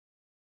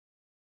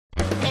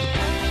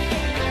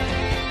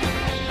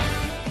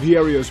The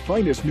area's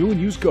finest new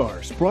and used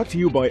cars, brought to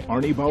you by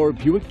Arnie Bauer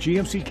Buick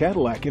GMC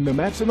Cadillac in the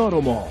Matteson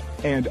Auto Mall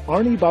and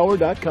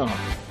ArnieBauer.com.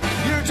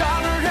 Your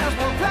dollar has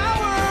more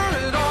power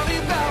at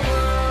Arnie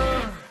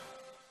Bauer.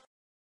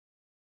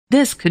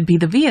 This could be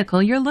the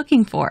vehicle you're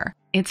looking for.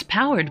 It's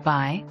powered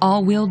by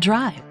all-wheel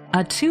drive, a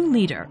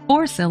 2-liter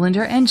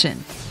 4-cylinder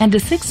engine, and a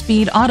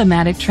 6-speed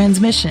automatic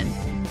transmission.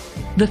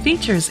 The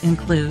features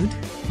include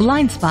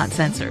blind spot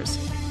sensors,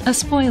 a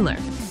spoiler,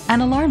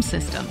 an alarm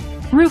system,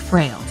 roof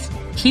rails,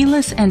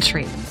 keyless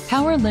entry,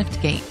 power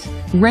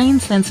liftgate, rain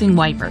sensing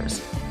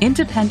wipers,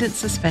 independent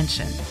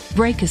suspension,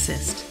 brake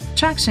assist,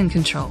 traction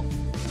control.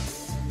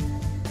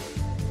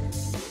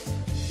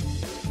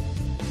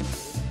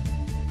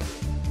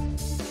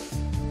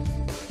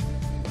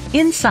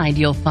 Inside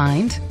you'll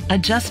find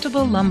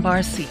adjustable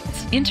lumbar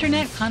seats,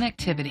 internet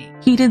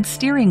connectivity, heated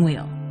steering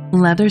wheel,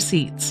 leather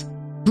seats,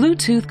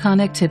 Bluetooth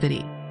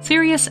connectivity,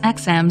 Sirius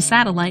XM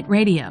satellite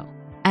radio,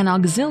 an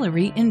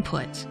auxiliary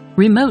input,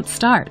 remote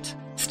start,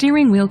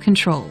 steering wheel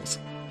controls,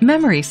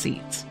 memory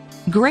seats.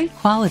 Great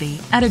quality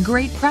at a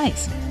great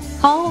price.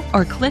 Call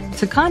or click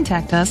to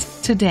contact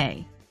us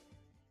today.